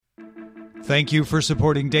Thank you for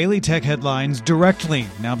supporting Daily Tech Headlines directly.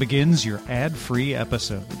 Now begins your ad-free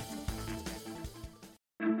episode.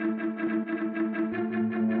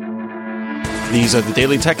 These are the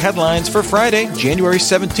Daily Tech Headlines for Friday, January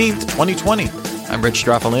 17th, 2020. I'm Rich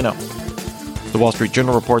Straffolino. The Wall Street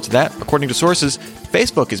Journal reports that, according to sources,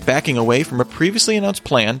 Facebook is backing away from a previously announced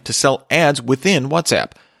plan to sell ads within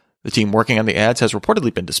WhatsApp. The team working on the ads has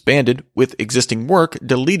reportedly been disbanded, with existing work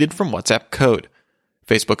deleted from WhatsApp code.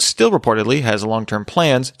 Facebook still reportedly has long-term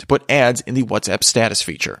plans to put ads in the WhatsApp status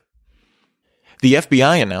feature. The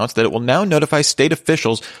FBI announced that it will now notify state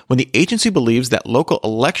officials when the agency believes that local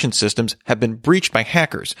election systems have been breached by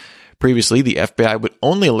hackers. Previously, the FBI would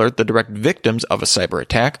only alert the direct victims of a cyber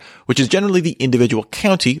attack, which is generally the individual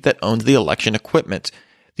county that owns the election equipment.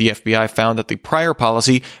 The FBI found that the prior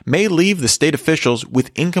policy may leave the state officials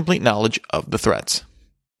with incomplete knowledge of the threats.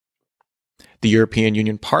 The European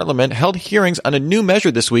Union Parliament held hearings on a new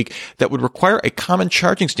measure this week that would require a common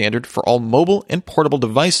charging standard for all mobile and portable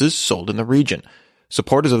devices sold in the region.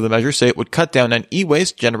 Supporters of the measure say it would cut down on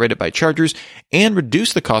e-waste generated by chargers and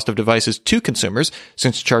reduce the cost of devices to consumers,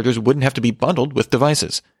 since chargers wouldn't have to be bundled with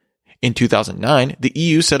devices. In 2009, the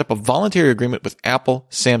EU set up a voluntary agreement with Apple,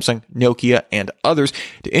 Samsung, Nokia, and others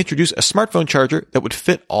to introduce a smartphone charger that would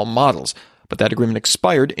fit all models, but that agreement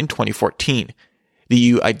expired in 2014. The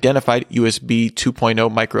EU identified USB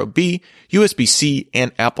 2.0 Micro B, USB-C,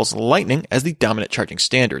 and Apple's Lightning as the dominant charging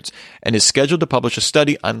standards, and is scheduled to publish a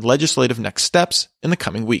study on legislative next steps in the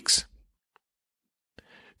coming weeks.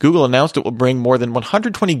 Google announced it will bring more than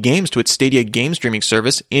 120 games to its Stadia game streaming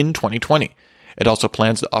service in 2020. It also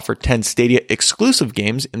plans to offer 10 Stadia exclusive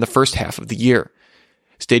games in the first half of the year.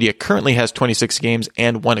 Stadia currently has 26 games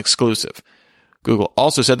and one exclusive. Google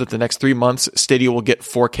also said that the next 3 months, Stadia will get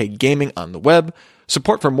 4K gaming on the web,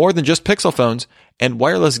 support for more than just Pixel phones, and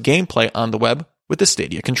wireless gameplay on the web with the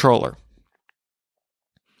Stadia controller.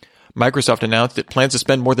 Microsoft announced it plans to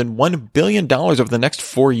spend more than $1 billion over the next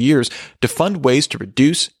 4 years to fund ways to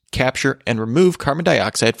reduce, capture, and remove carbon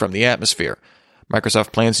dioxide from the atmosphere.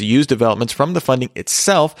 Microsoft plans to use developments from the funding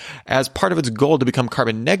itself as part of its goal to become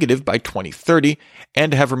carbon negative by 2030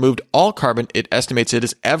 and to have removed all carbon it estimates it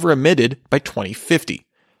has ever emitted by 2050.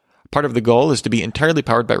 Part of the goal is to be entirely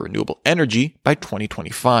powered by renewable energy by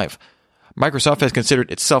 2025. Microsoft has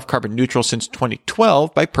considered itself carbon neutral since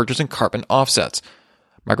 2012 by purchasing carbon offsets.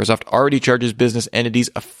 Microsoft already charges business entities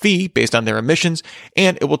a fee based on their emissions,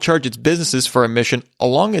 and it will charge its businesses for emission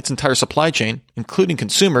along its entire supply chain, including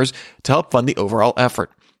consumers, to help fund the overall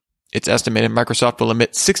effort. It's estimated Microsoft will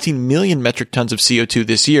emit 16 million metric tons of CO2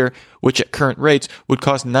 this year, which at current rates would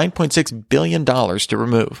cost $9.6 billion to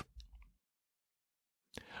remove.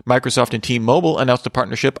 Microsoft and T-Mobile announced a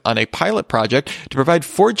partnership on a pilot project to provide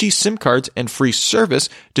 4G SIM cards and free service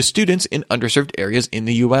to students in underserved areas in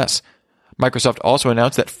the U.S. Microsoft also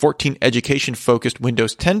announced that 14 education-focused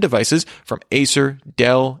Windows 10 devices from Acer,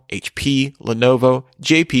 Dell, HP, Lenovo,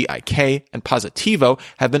 JPIK, and Positivo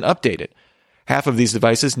have been updated. Half of these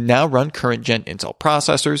devices now run current-gen Intel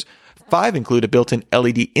processors. 5 include a built-in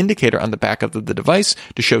LED indicator on the back of the device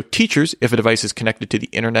to show teachers if a device is connected to the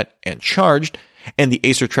internet and charged. And the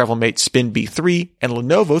Acer TravelMate Spin B3 and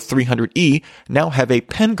Lenovo 300E now have a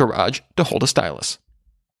pen garage to hold a stylus.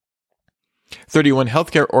 31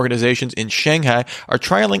 healthcare organizations in Shanghai are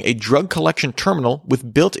trialing a drug collection terminal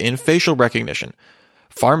with built-in facial recognition.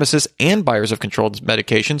 Pharmacists and buyers of controlled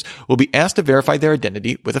medications will be asked to verify their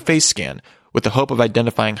identity with a face scan, with the hope of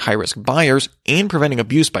identifying high-risk buyers and preventing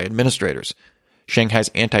abuse by administrators. Shanghai's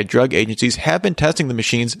anti-drug agencies have been testing the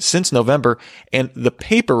machines since November, and the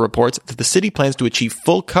paper reports that the city plans to achieve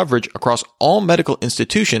full coverage across all medical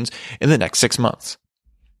institutions in the next 6 months.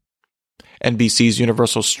 NBC's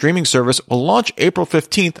Universal streaming service will launch April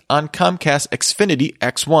 15th on Comcast Xfinity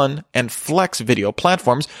X1 and Flex video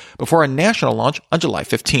platforms before a national launch on July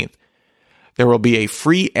 15th. There will be a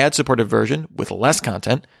free ad-supported version with less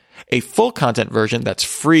content, a full content version that's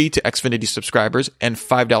free to Xfinity subscribers and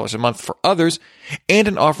 $5 a month for others, and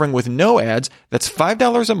an offering with no ads that's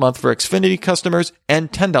 $5 a month for Xfinity customers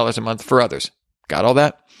and $10 a month for others. Got all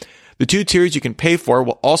that? The 2 tiers you can pay for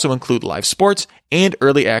will also include live sports and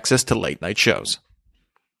early access to late-night shows.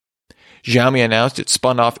 Xiaomi announced it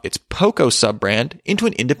spun off its Poco sub-brand into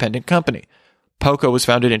an independent company. Poco was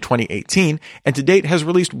founded in 2018 and to date has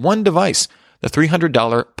released one device, the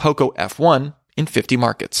 $300 Poco F1, in 50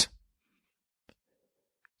 markets.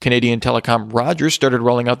 Canadian telecom Rogers started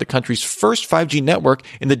rolling out the country's first 5G network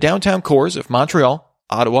in the downtown cores of Montreal,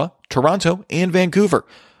 Ottawa, Toronto, and Vancouver.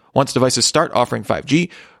 Once devices start offering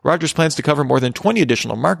 5G, Rogers plans to cover more than 20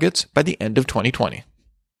 additional markets by the end of 2020.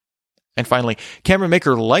 And finally, camera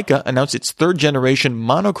maker Leica announced its third-generation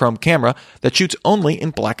monochrome camera that shoots only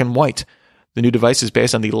in black and white. The new device is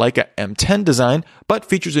based on the Leica M10 design, but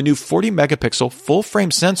features a new 40-megapixel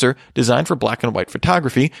full-frame sensor designed for black and white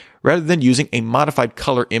photography, rather than using a modified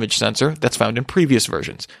color image sensor that's found in previous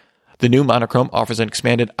versions. The new monochrome offers an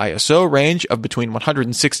expanded ISO range of between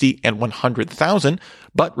 160 and 100,000,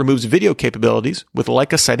 but removes video capabilities, with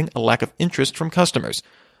Leica citing a lack of interest from customers.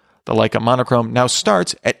 The Leica monochrome now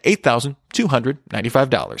starts at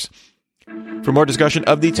 $8,295. For more discussion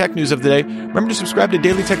of the tech news of the day, remember to subscribe to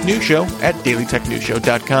Daily Tech News Show at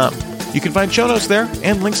dailytechnewsshow.com. You can find show notes there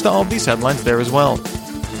and links to all of these headlines there as well.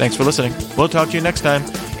 Thanks for listening. We'll talk to you next time.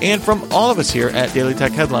 And from all of us here at Daily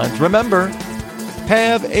Tech Headlines, remember,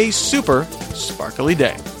 have a super sparkly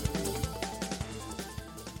day.